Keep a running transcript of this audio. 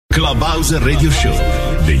Clubhouse Radio Show,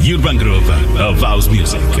 the urban group of house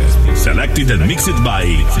music. Selected and mixed by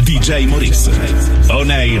DJ Maurice.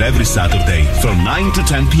 On air every Saturday from 9 to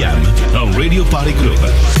 10 p.m. on Radio Party Group.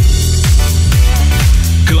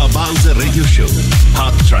 Clubhouse Radio Show.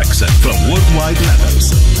 Hot tracks from worldwide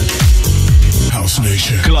levels. House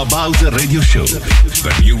Nation. Clubhouse Radio Show.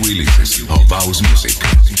 The new releases of house music.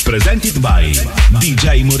 Presented by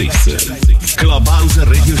DJ Maurice. Clubhouse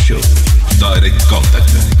Radio Show. Direct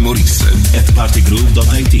contact Maurice at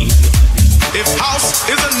partygroove.it. If house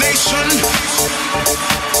is a nation,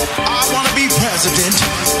 I wanna be president.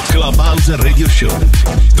 Clubhouse Radio Show.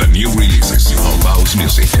 The new releases of house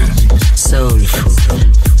music. Soulful,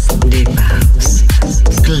 deep house,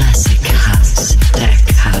 classic house, tech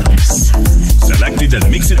house. Selected and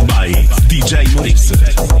mixed by DJ Maurice.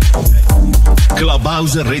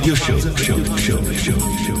 Clubhouse Radio Show. Show.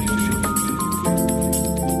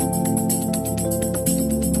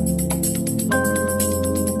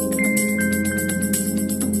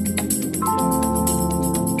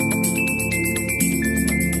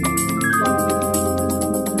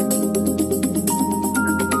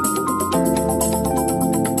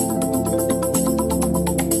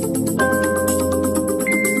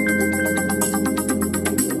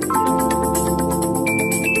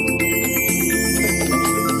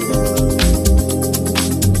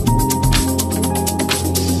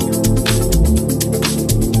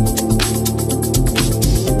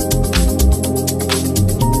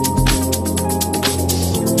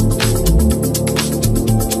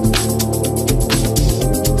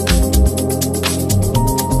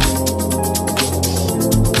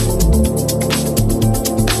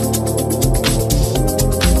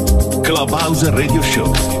 Clubhouse Radio Show,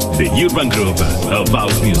 the urban group of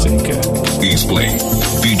house music. Is playing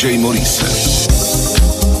DJ Maurice.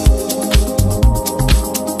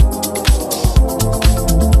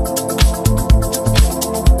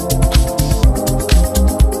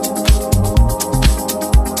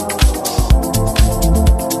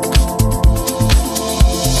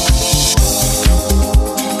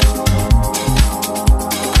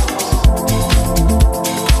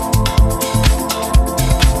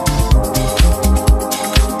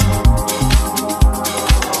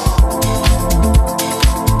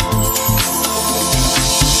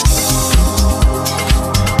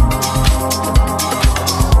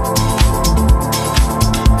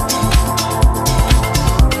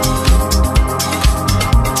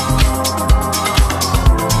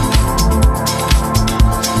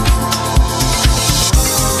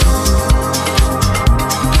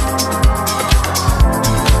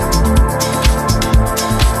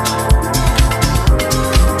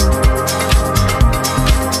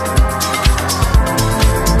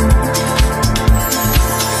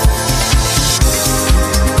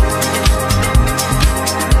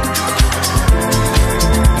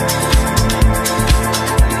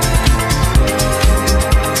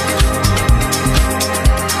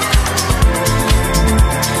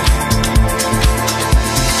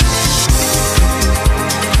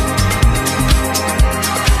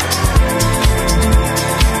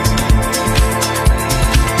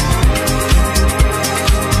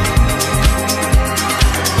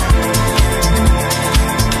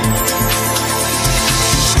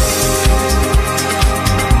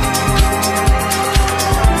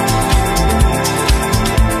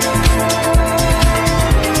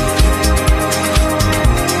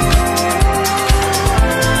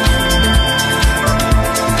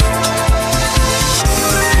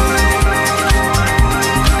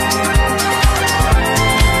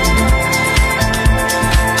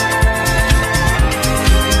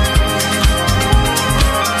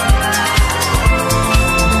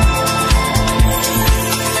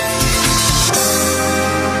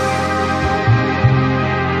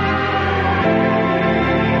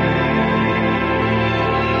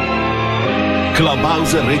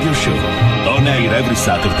 Clubhouse Radio Show, on air every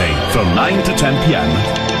Saturday from 9 to 10 p.m.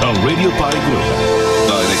 on Radio Party Group.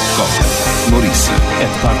 Direct contact Maurice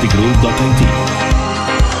at partygroove.it.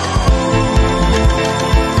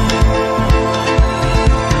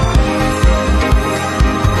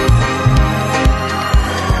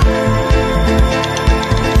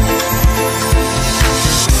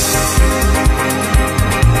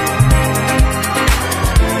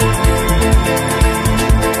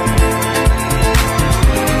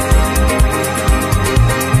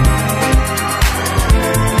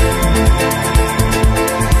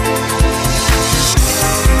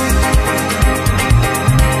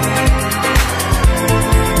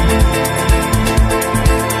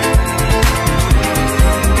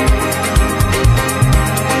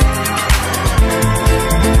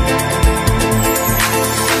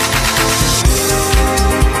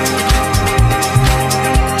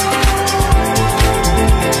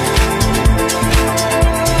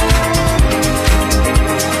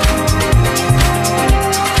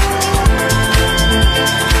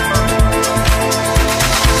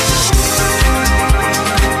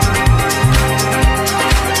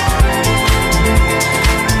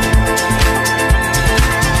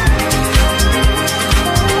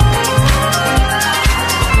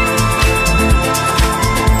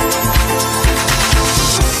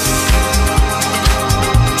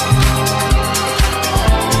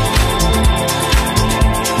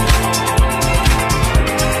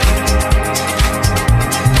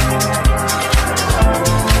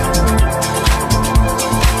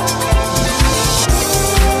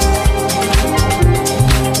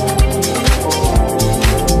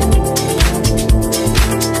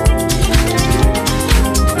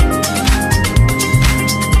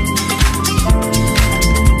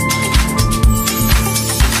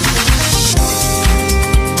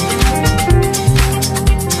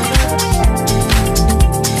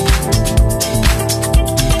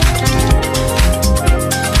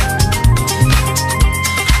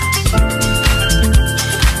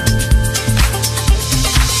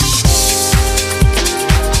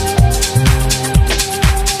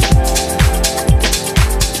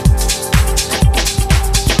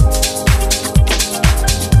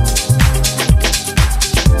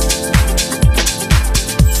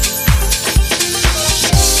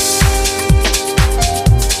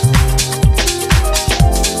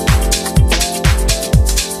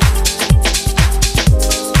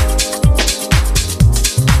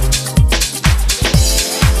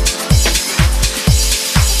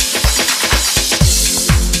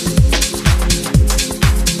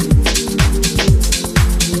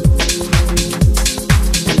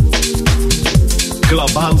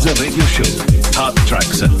 Bounce Radio Show. Hot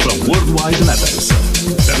tracks from worldwide levels.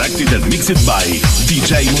 Selected and mixed by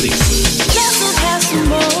DJ Maurice. Less of passing,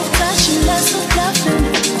 more touching, less of bluffing.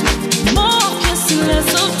 More kissing, less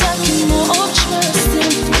of talking, more of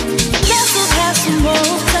trusting. Less of passing,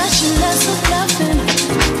 more touching, less of bluffing.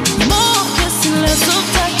 More kissing, less of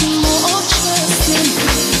talking, more of trusting.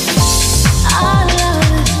 I love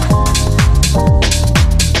it.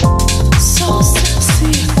 So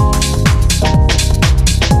sexy.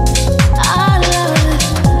 I love it.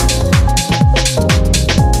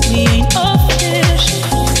 We ain't official.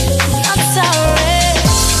 I'm sorry.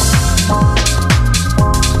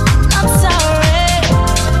 I'm sorry.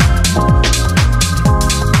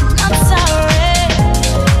 I'm sorry.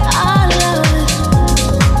 I love it.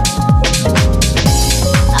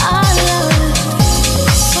 I love it.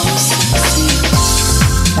 So sexy.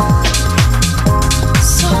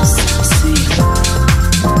 So sexy.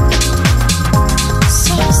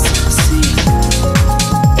 So sexy.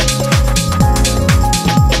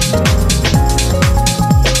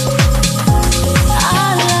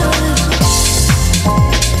 I love it.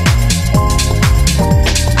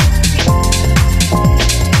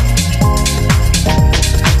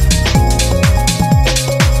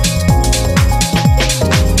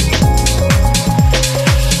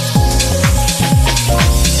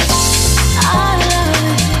 I love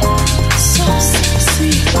it. So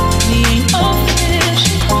sexy. We ain't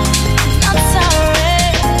official. I'm sorry.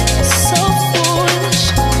 So foolish.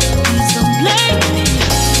 Please don't blame me.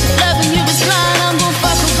 Loving you is blind. I'm gonna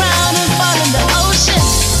fuck around and fall in the ocean.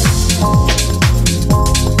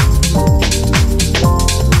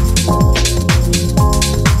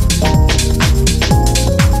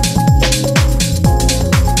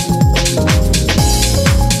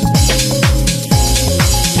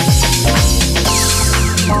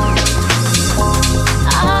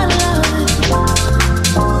 I love it.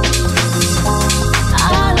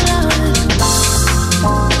 I love it.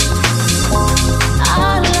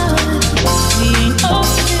 I love it. We ain't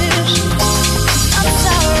official. I'm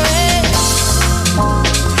sorry.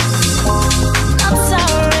 I'm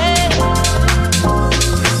sorry.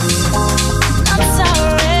 I'm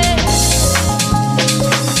sorry.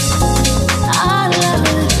 I love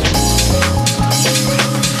it.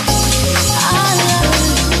 I love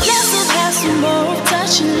it. Less of passing, more of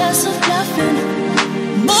touching, less of bluffing.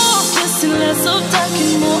 More of kissing, less of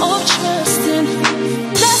talking, more of trusting.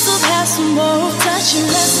 Less of passing, more of touching,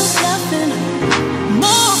 less of bluffing.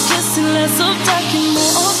 More of kissing, less of talking,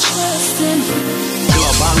 more of trusting.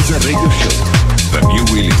 Club Bounce Radio Show. The new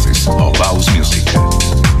releases of house music.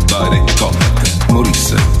 Direct contact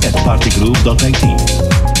Maurice. At partygroup.it.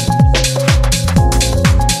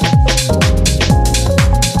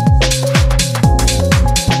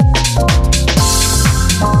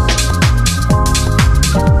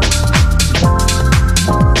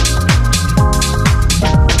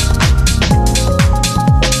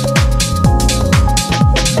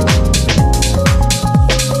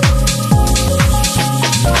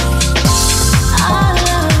 I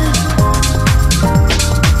love it.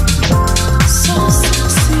 So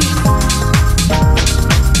sexy.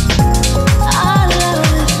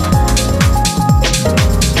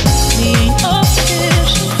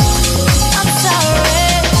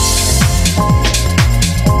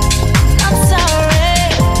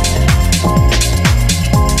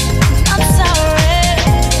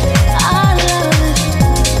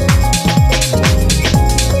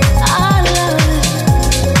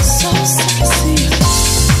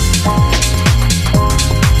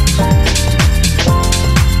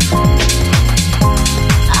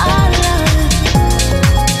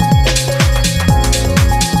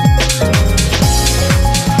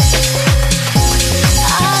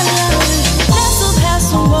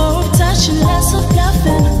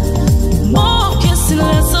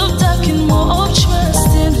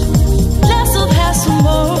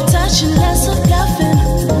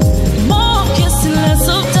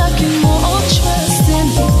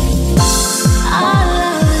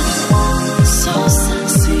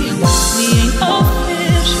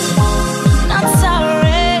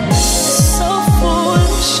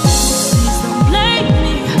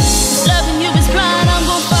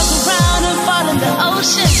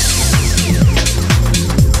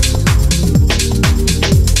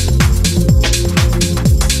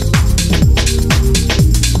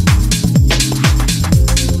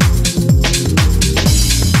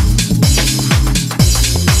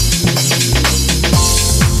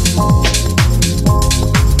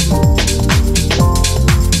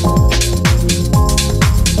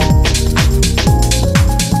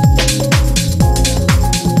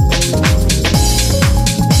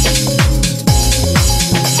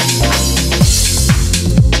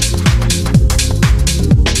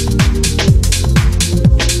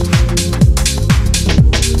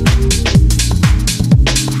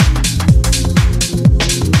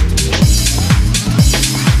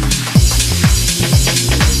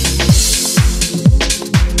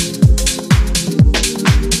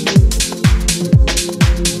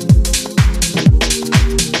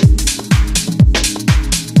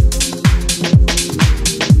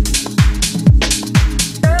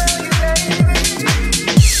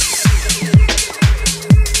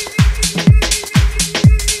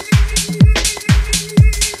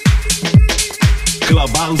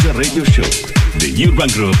 urban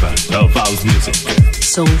groove of house music.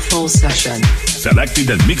 Soulful Session. Selected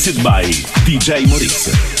and mixed by DJ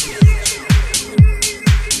Maurice.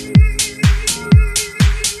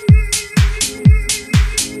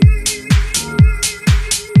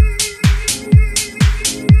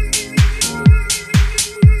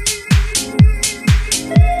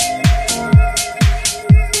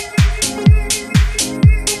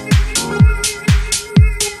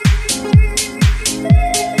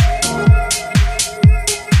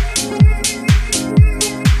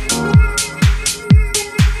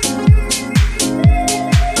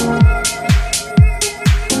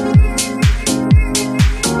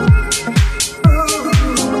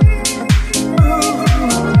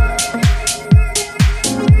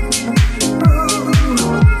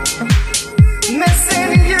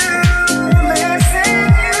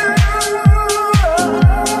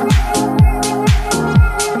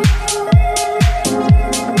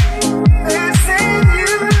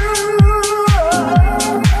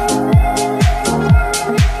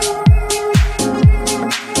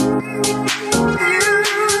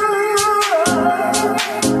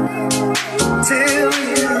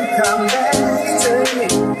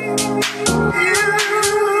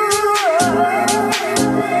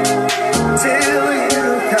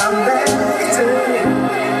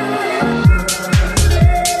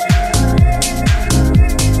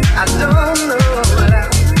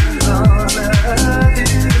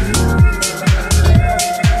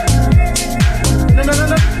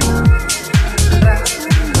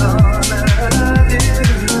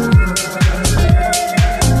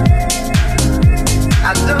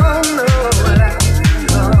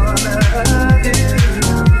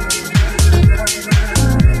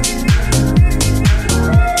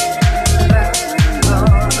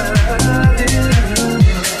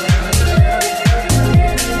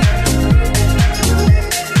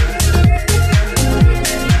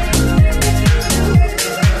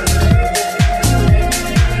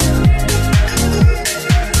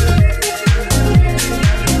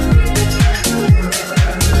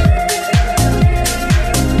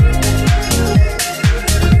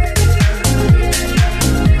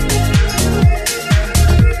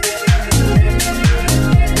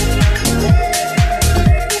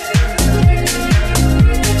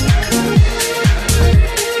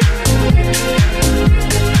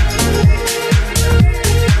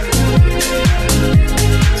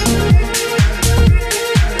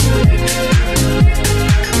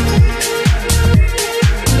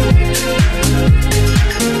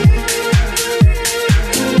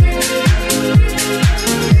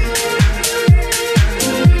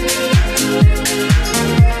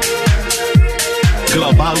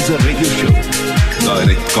 Clubhouse Radio Show.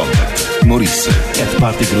 Direct contact Maurice at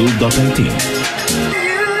partygroove.it.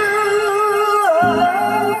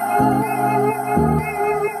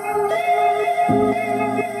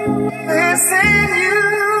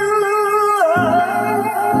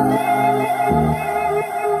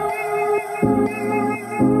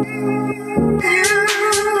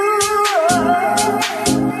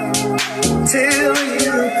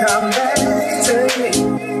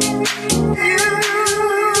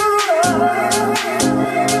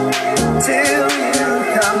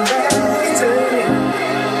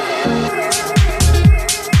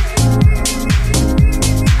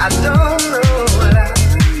 I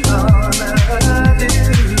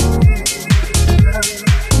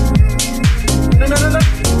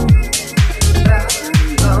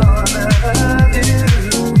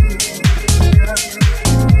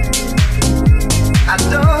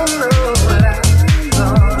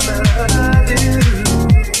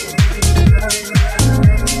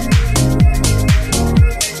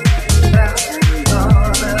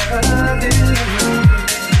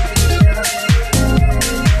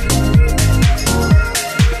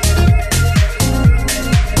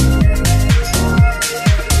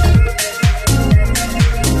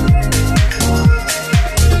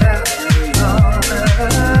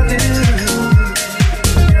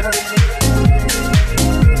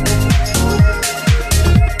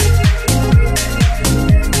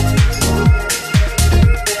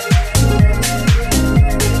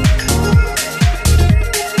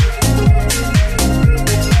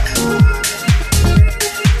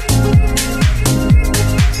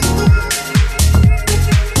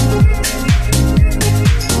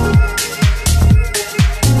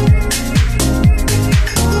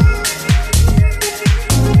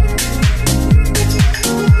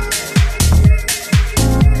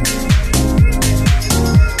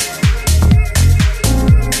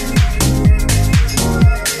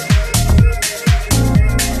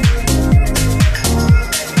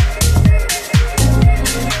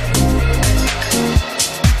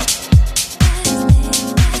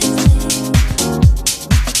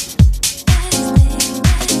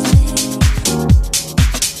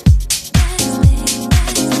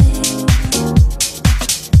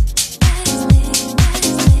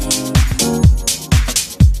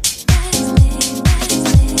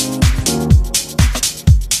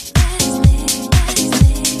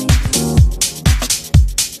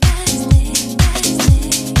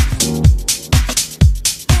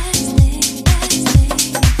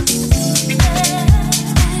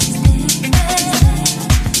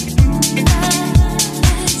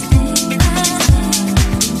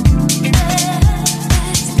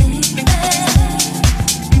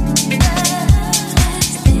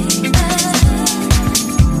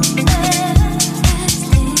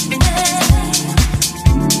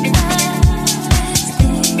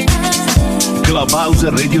Clubhouse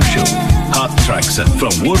Radio Show. Hot tracks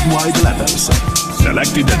from worldwide labels.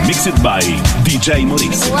 Selected and mixed by DJ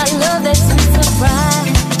Maurice. Oh, I love that sweet surprise.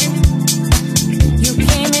 You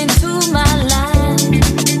came into my life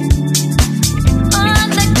on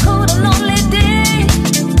that cold and lonely day.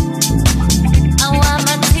 I wipe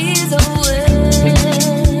my tears away,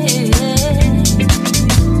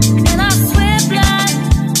 and I swear blind,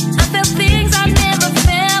 I felt things I never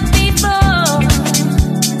felt before.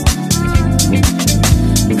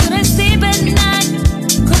 Couldn't sleep at night,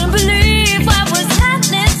 couldn't believe what was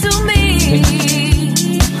happening to me.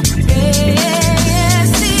 Yeah,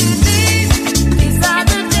 see, these are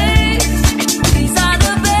the days, these are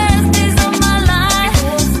the best days of my life.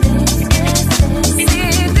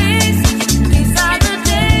 See, these are the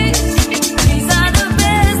days, these are the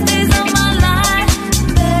best days of my life.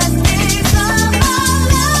 Best days of my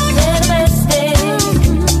life. They're the best days,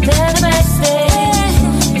 they're the best days,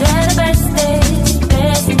 they're the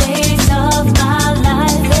best days of my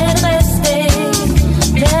life. They're the best days,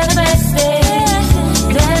 they're the best days,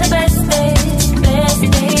 they're the best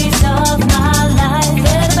days of my life.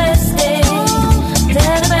 They're the best days,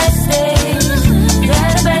 they're the best days,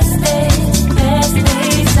 they're the best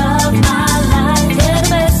days of my life. They're the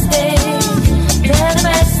best days, they're the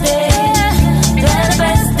best days, they're the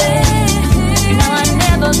best days. Now I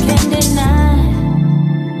never can deny,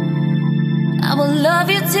 I will love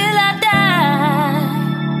you till I die,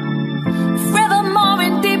 forevermore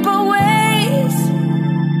in deeper ways.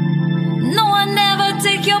 No one ever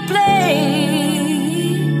take your place,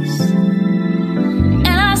 and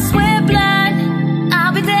I swear blind,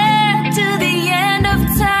 I'll be there till the end of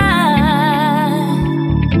time.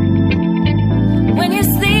 When you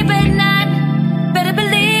sleep at night, better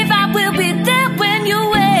believe I will be there when you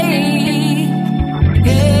wake.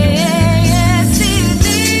 Yeah, see,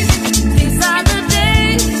 these are the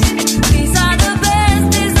days, these are the best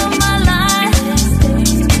days of my life.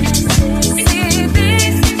 See,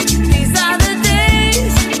 these are the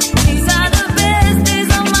days, these are the best days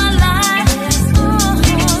of my life. Oh,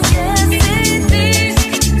 yeah, see,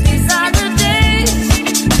 these are the days,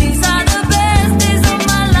 these are the best days of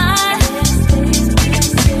my life.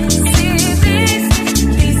 See,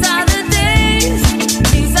 these are the days,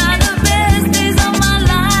 these are the best days of my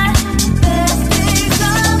life. Best days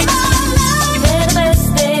of my life. They're the best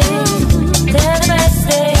days, they're the best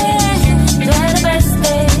days, they're the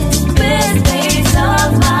best days of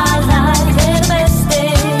my life. They're the best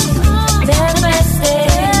days, they're the best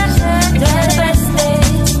days, they're the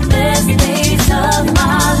best days of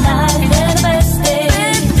my life. They're the best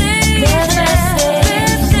days, they're the best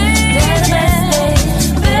days, they're the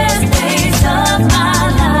best days of my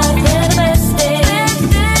life. They're the best days,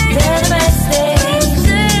 they're the best days,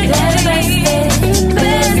 they're the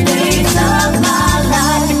best days of my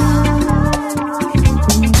life.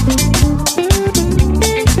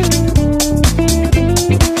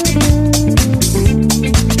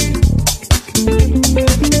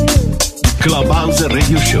 Clubhouse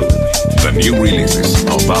Radio Show. The new releases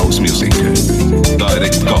of house music.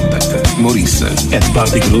 Direct contact Maurice. At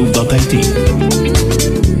partygroove.it.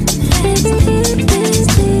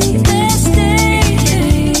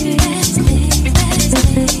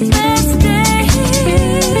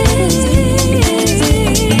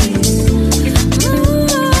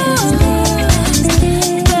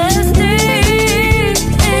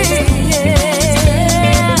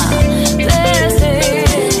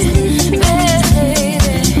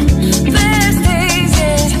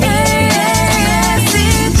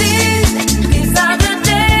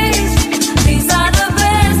 These are the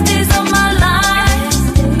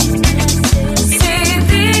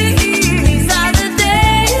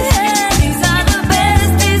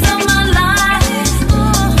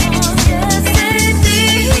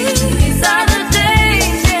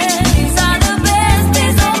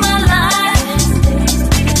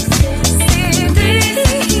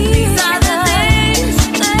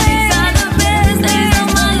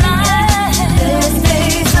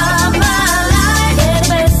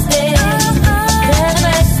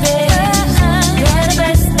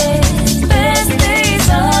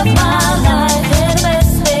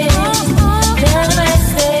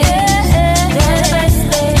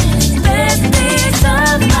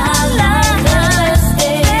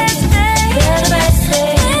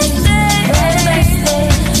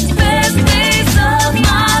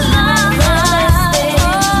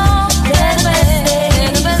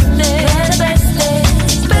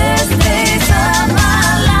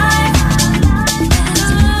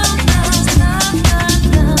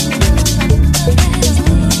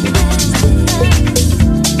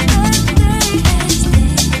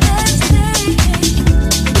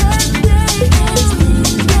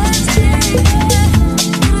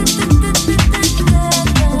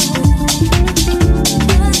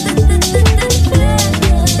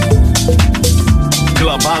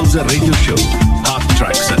Hot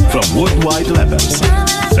tracks from worldwide labels.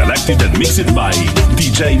 Selected and mixed by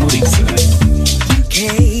DJ Maurice. You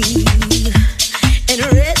came and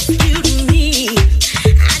rescued me.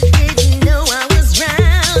 I didn't know I was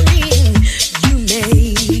drowning. You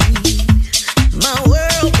made my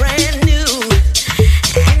world brand new,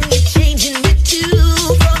 and you're changing me too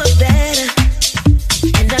for the better.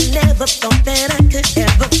 And I never thought that I could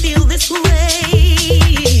ever feel this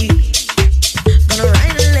way. Gonna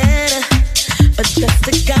write a letter, but just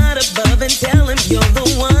to God above and tell him you're the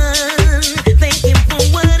one. Thank him for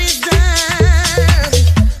what he's done.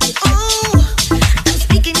 Oh, I'm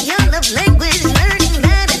speaking your love language, learning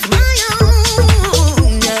that it's my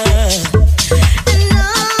own. And no,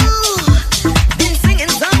 been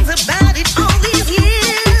singing songs about it all these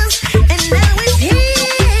years, and now it's here.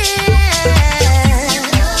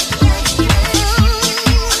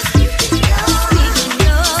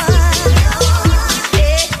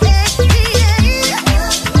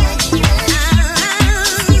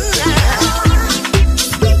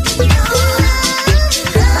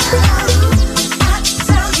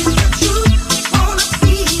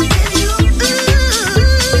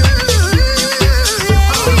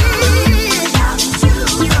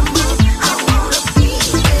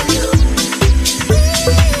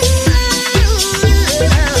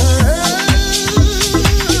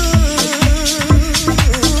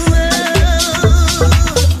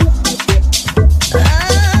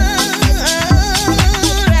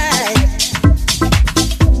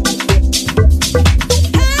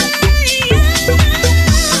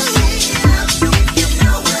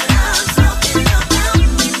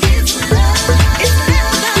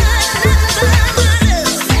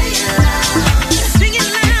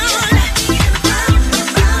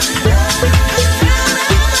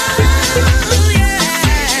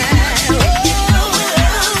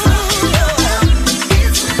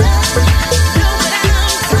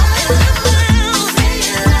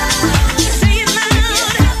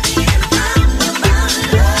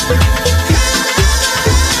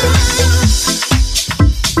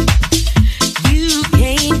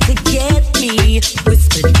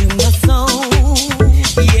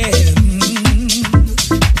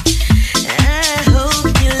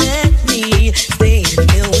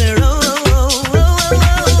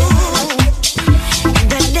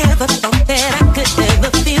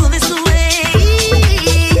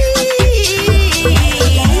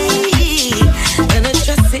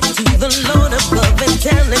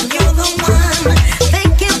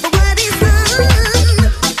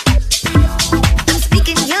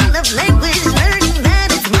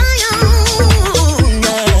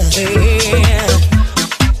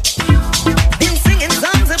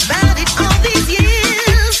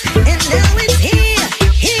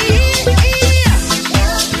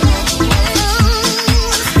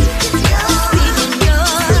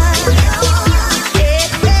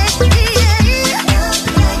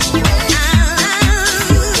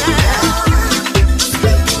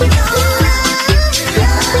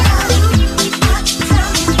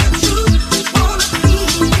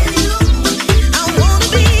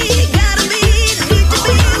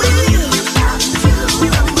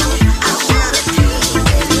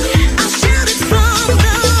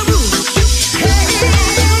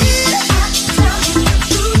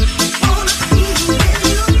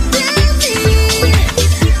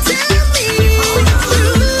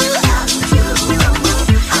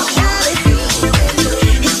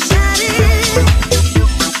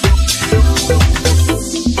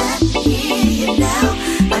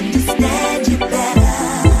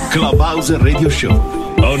 Radio Show.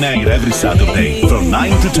 On air every Saturday from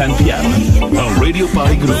 9 to 10 p.m. on Radio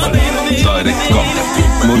Party Group. Direct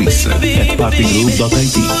contact Maurice at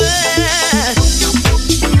partygroup.it. Yeah.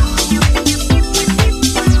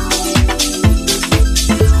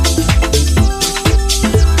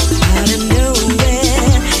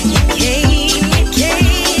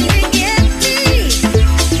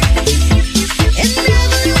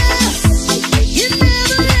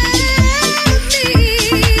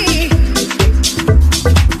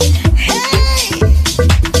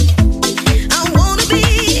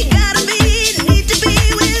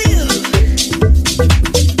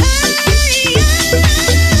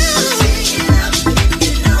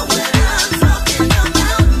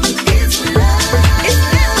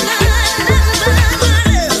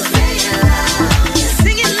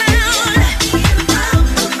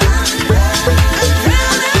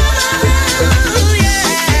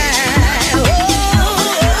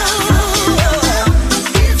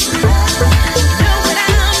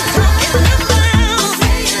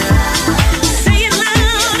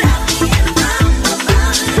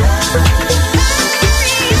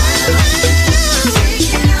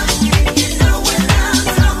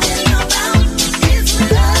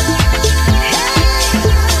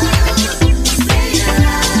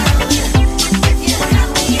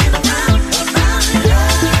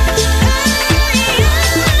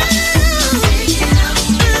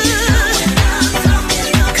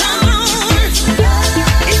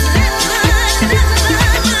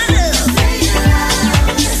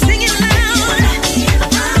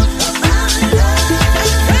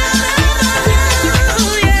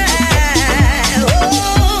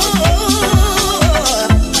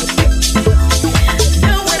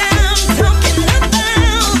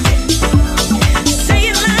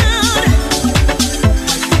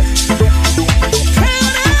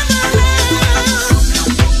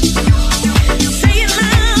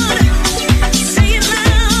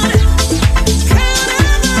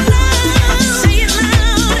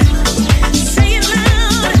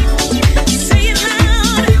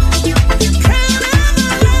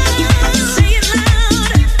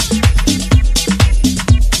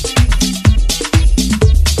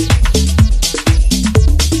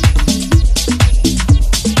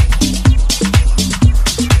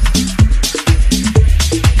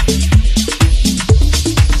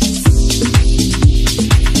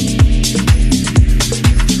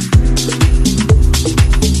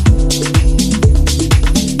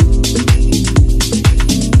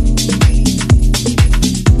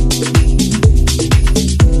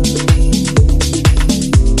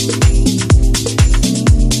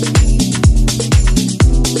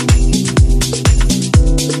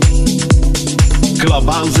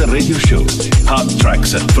 Clubhouse Radio Show. Hot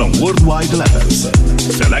tracks from worldwide levels.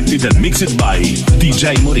 Selected and mixed by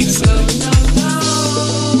DJ Maurice.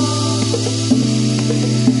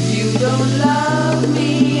 You don't love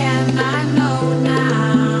me and I know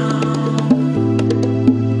now.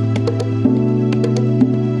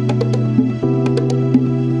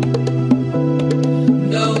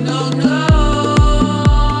 No, no, no.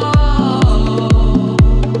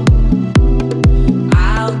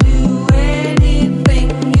 I'll do anything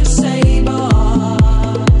you say, boy.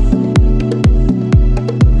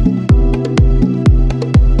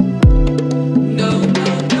 No, no,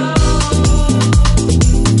 no.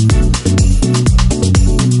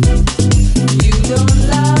 You don't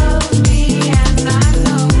love me and I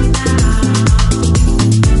know now.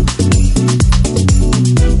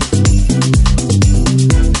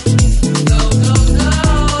 No, no, no.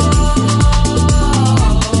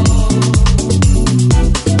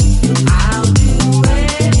 I'll do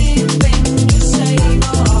anything you say,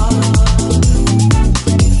 boy.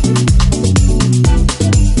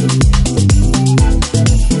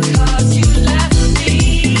 'Cause you left me,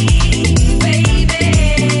 baby,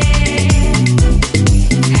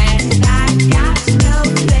 and I got no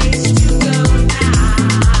place to go now.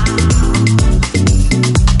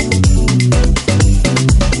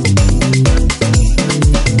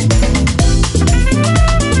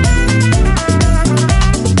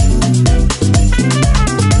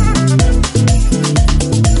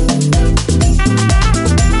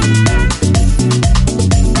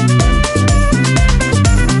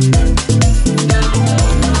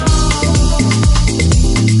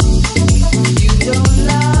 You don't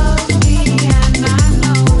love me and I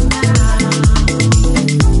know now.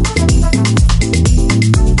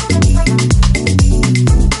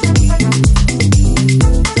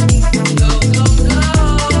 No, no, no.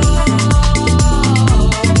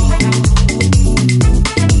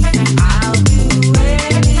 I'll do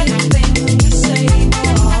anything you say,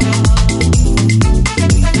 boy. No,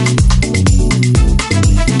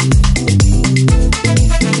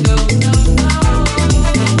 no, no.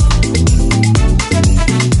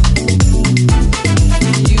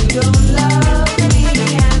 You don't love me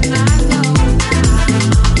and I know now.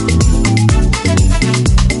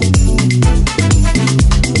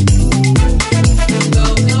 No,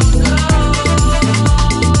 no, no.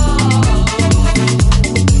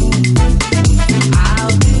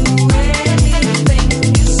 I'll do anything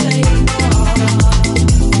you say, boy.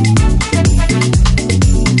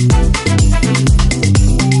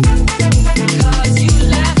 'Cause you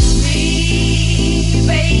left me,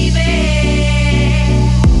 baby,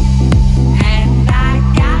 and I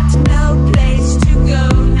got no place to go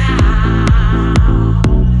now.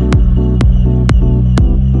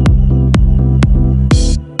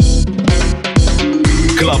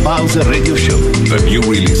 Clubhouse Radio Show. The new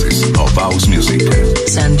releases of house music.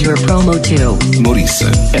 Send your promo to Maurice.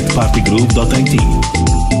 At partygroove.it.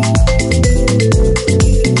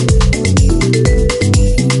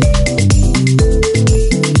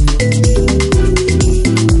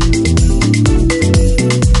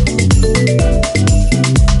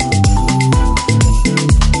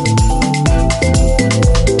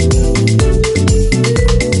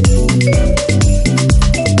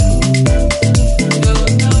 No,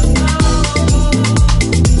 no, no.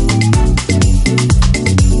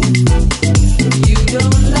 You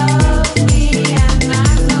don't love me and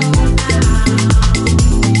I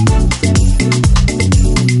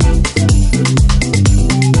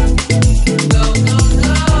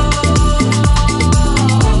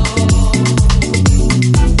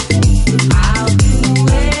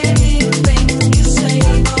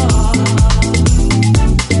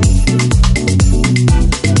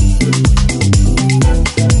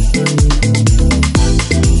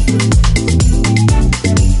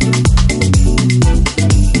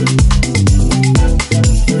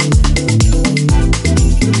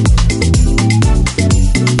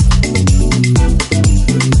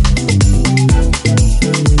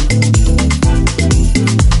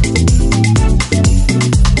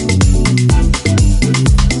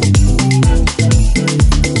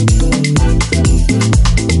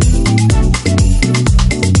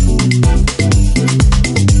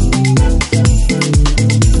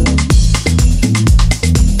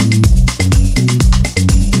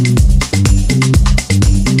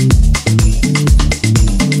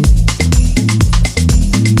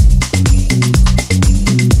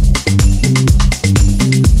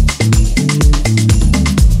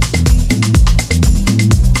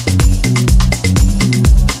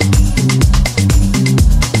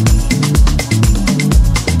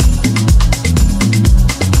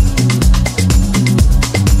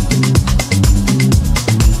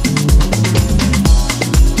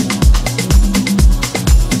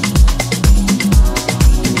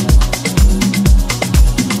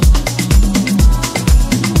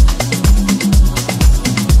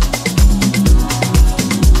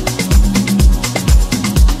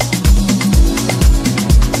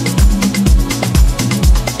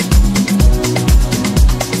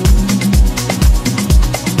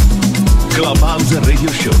House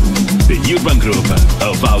Radio Show, the urban group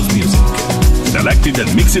of house music. Selected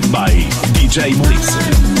and mixed by DJ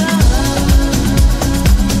Maurice.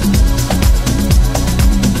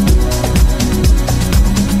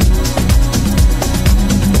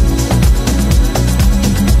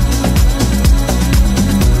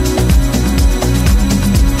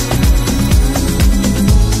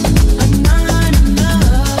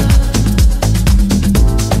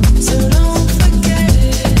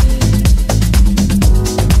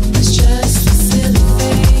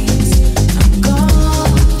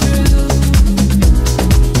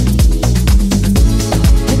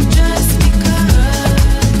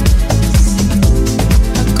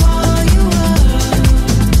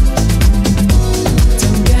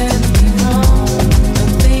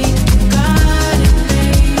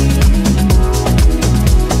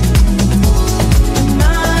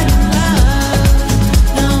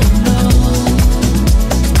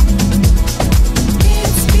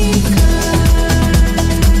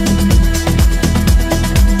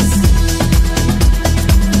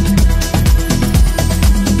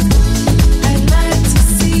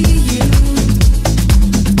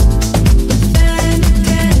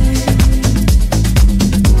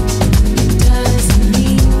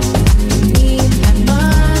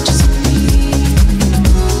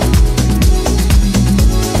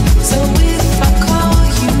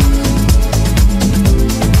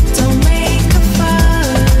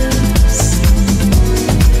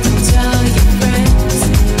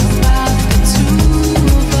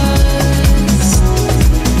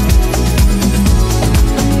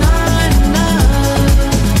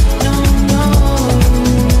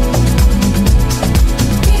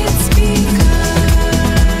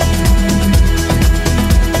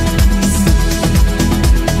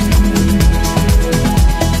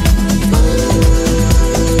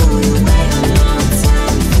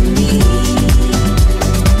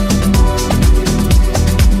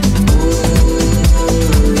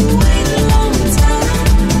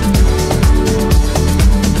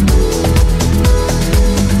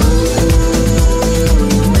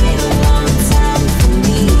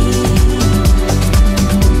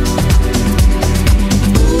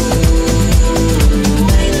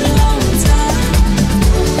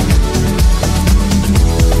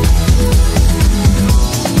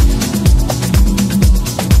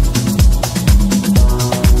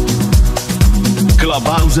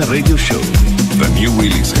 House Radio Show, the new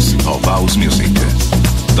releases of house music.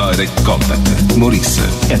 Direct contact Maurice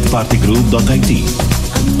at partygroove.it.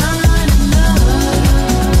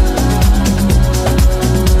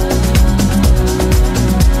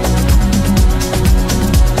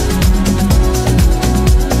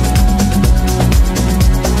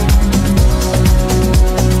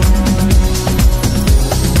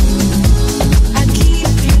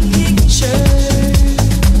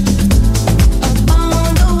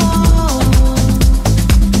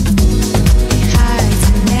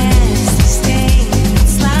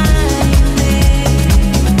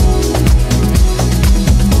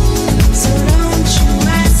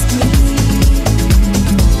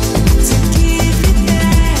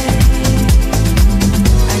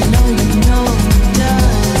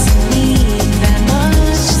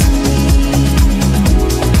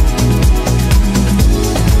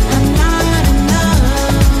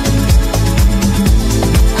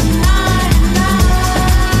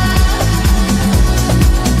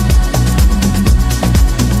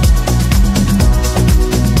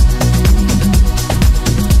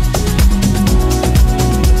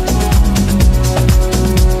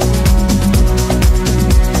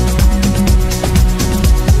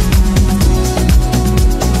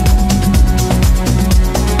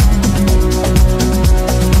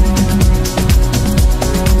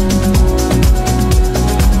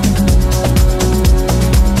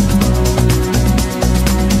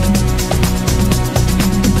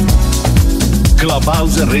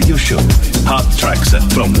 House Radio Show. Hot tracks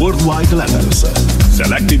from worldwide levels.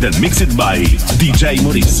 Selected and mixed by DJ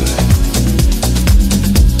Maurice.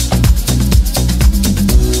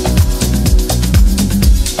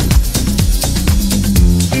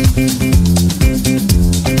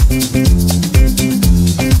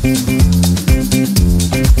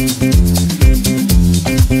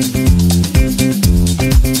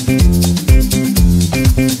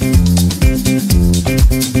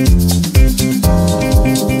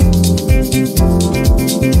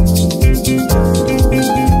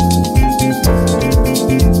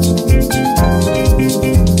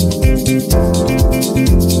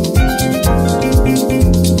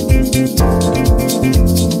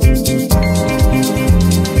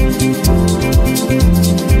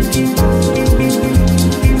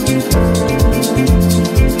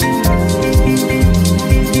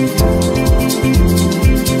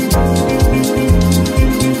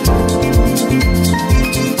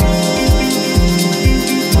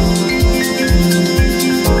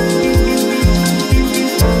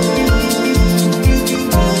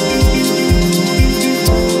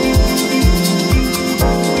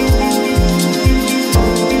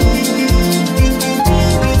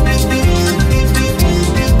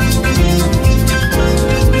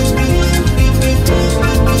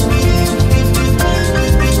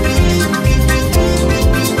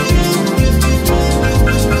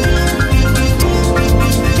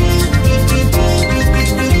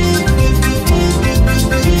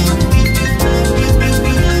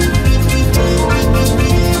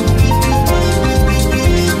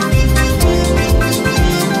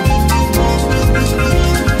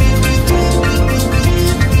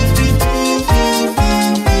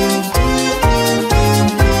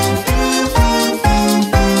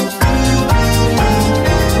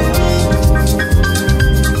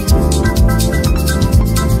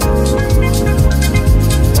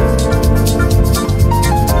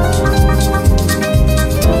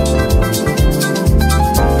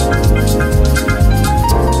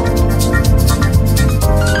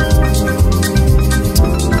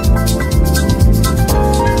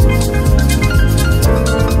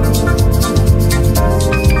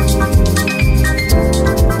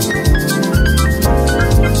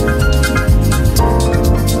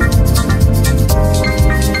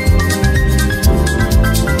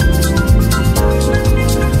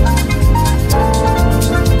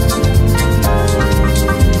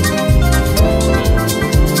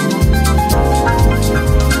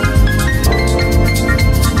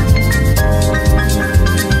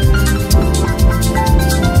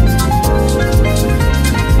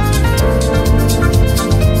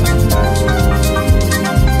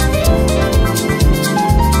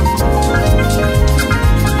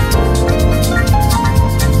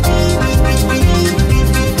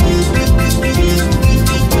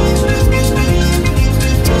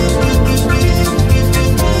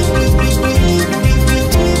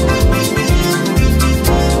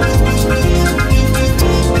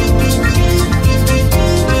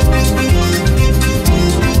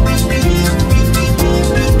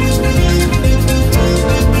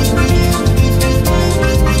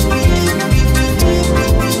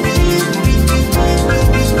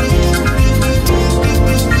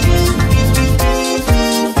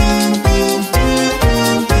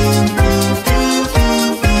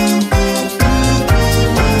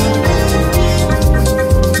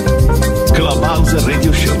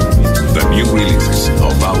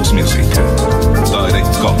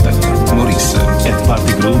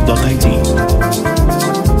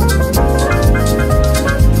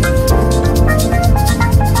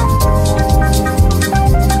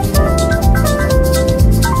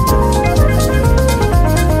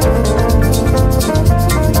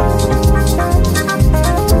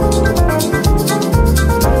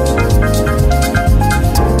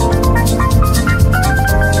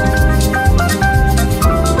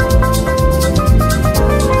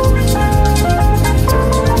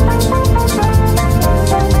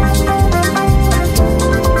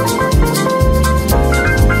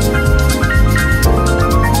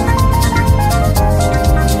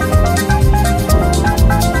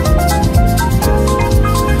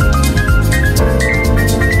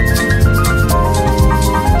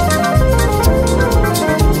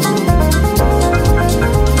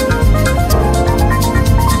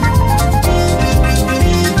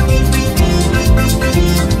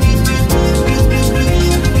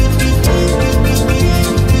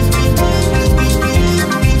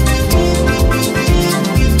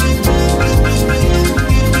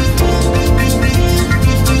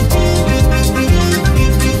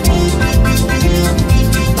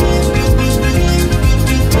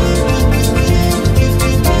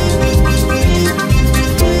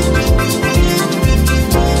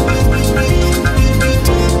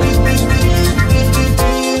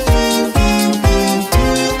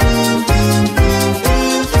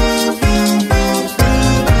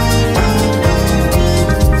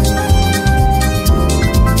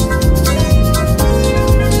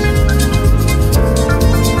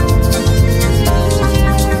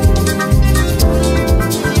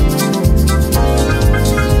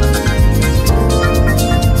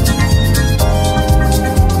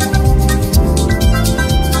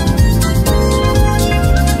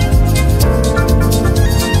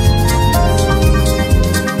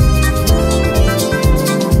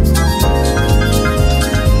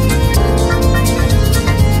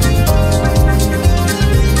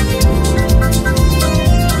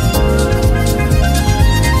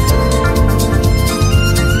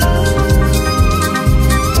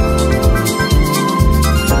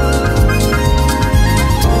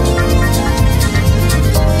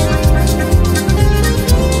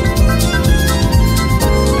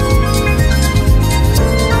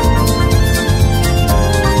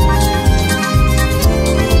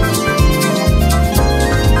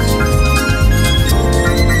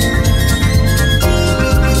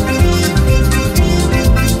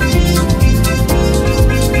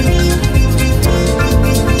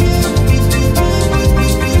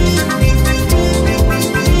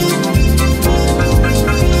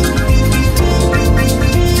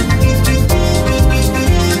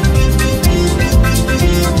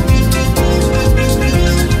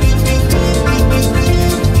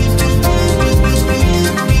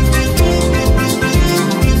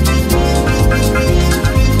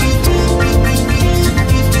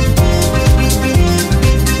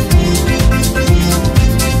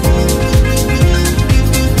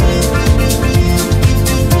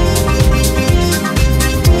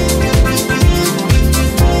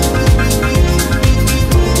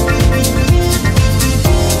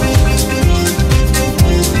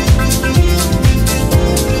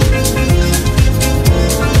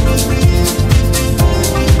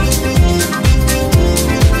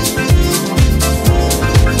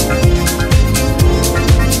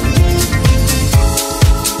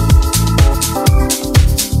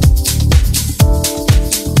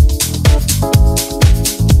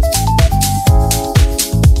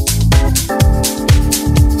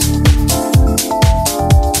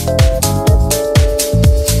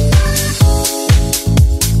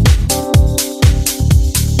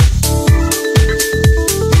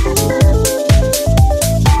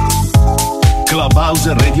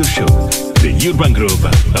 Radio Show, the urban group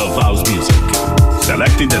of house music.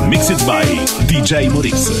 Selected and mixed by DJ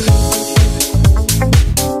Maurice.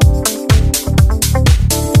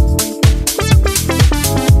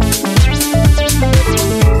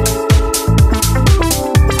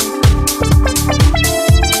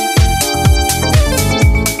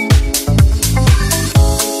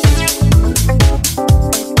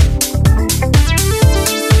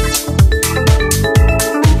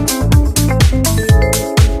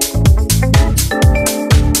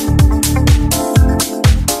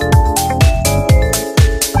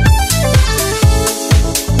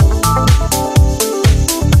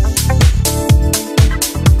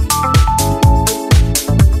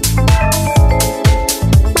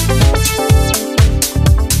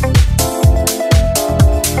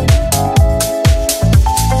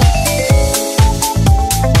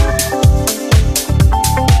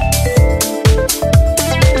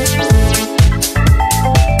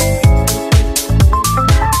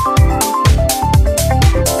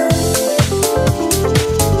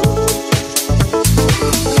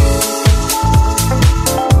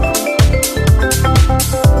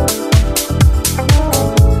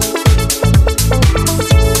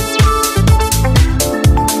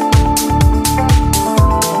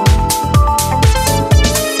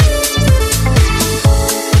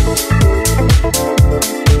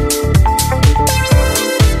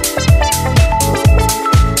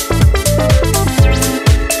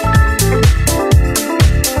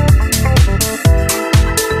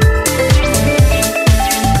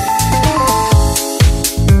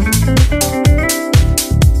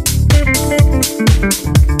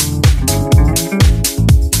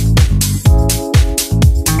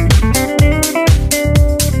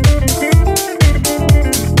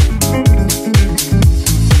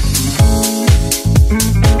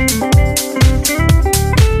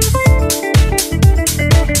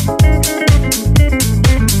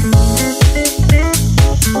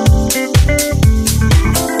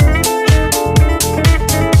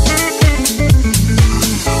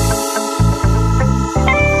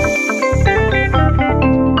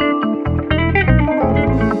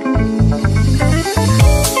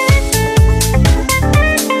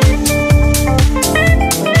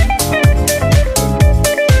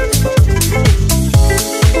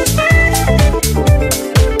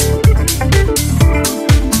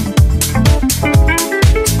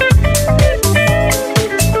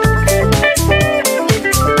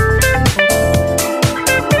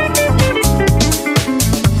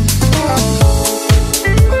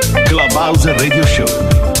 Radio Show.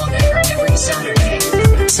 Every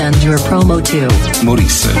Saturday. Send your promo to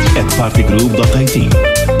Maurice at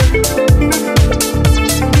partygroup.it.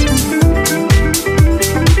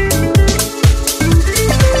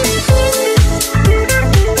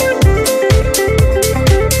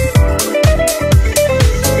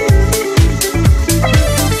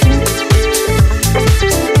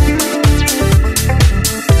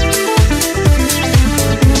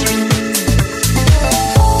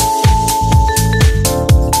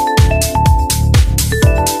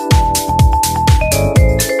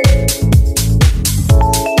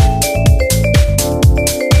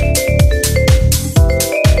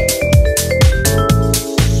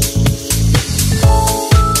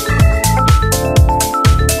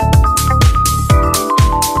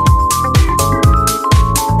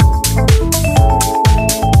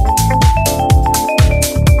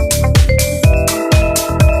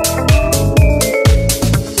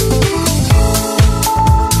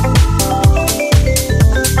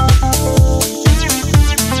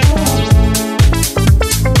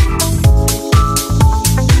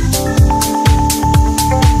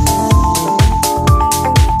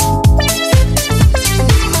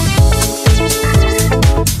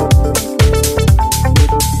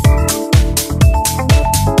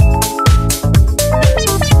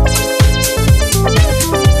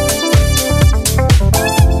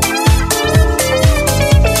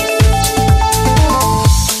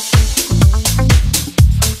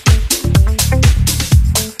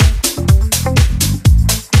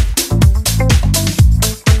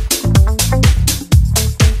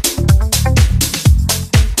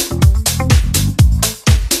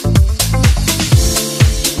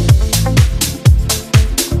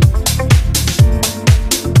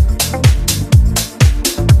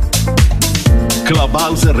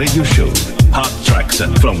 Clubhouse Radio Show. Hot tracks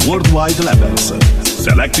from worldwide levels.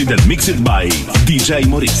 Selected and mixed by DJ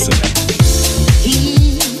Maurice.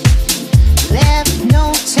 He left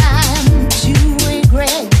no time to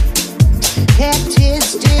regret. Kept his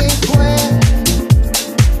stick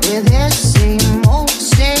with his same old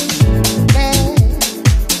statement.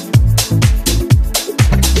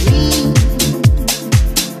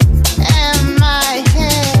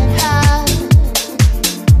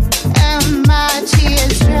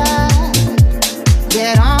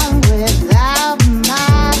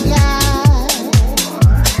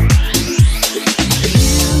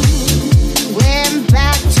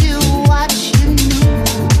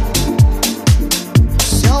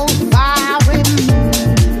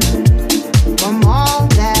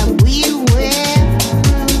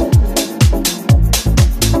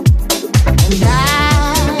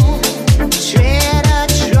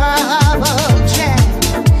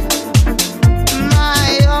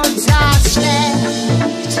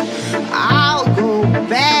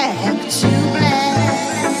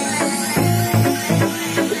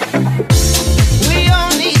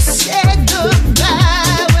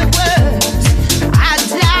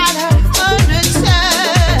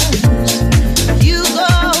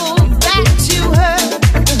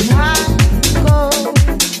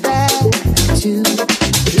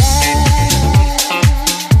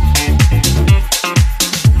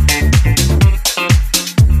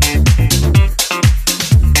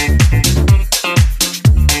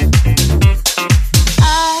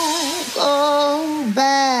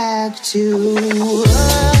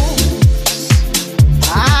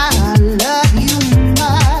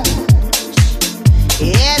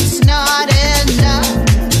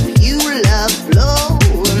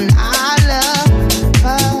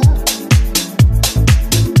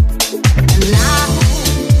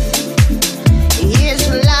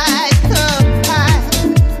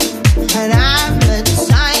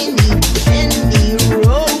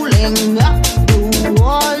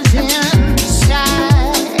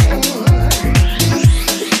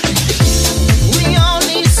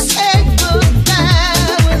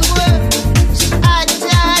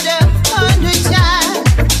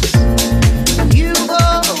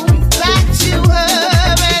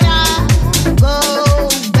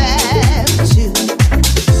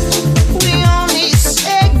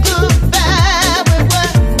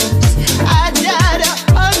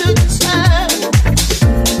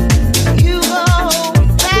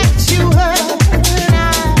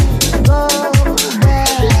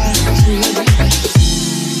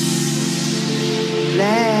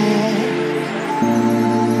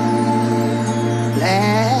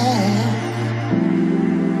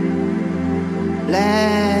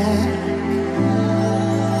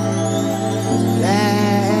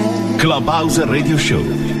 Clubhouse Radio Show.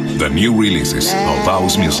 The new releases of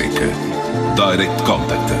house music. Direct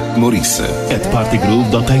contact Maurice at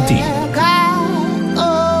partygroove.it.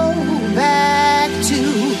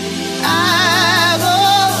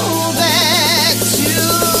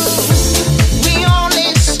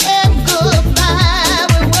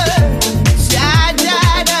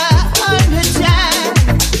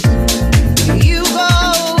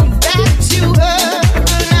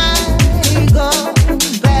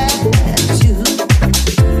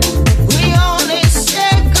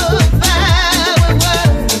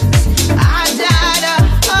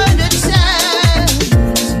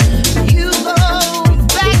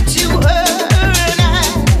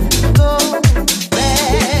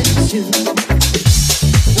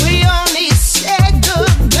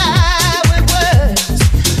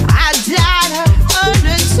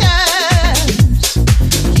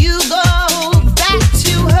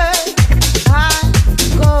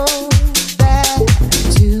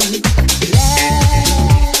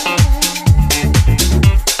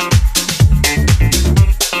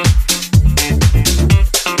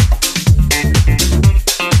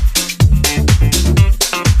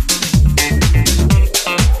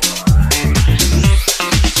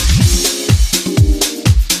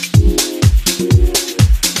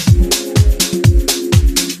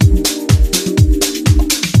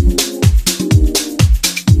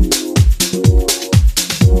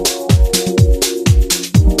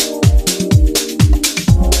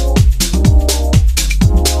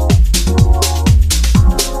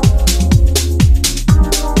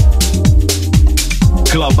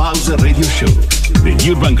 Clubhouse Radio Show, the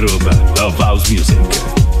urban groove of house music.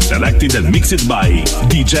 Selected and mixed by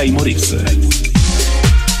DJ Maurice.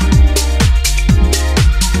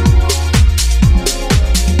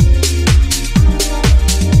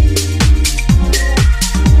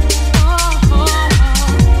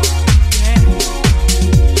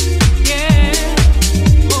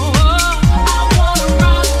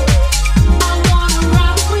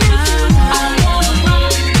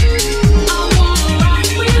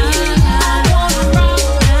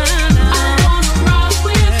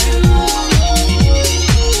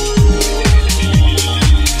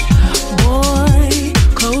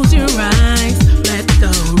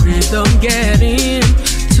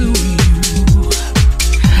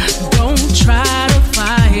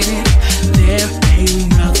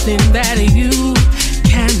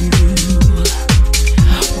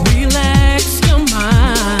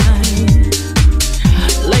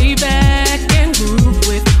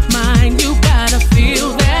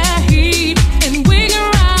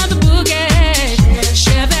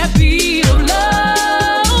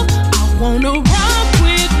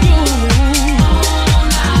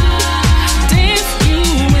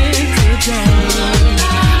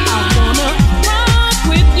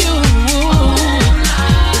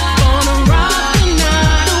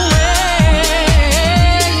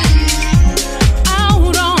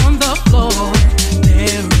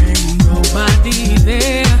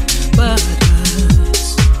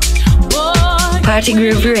 Party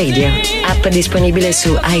Groove Radio, app disponibile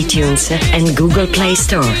su iTunes and Google Play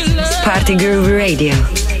Store. Party Groove Radio,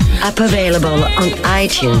 app available on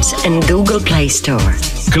iTunes and Google Play Store.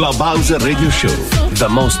 Clubhouse Radio Show. The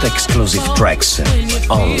most exclusive tracks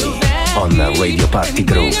only on Radio Party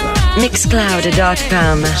Groove.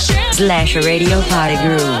 Mixcloud.com/Radio Party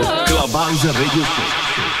Groove. Clubhouse Radio Show.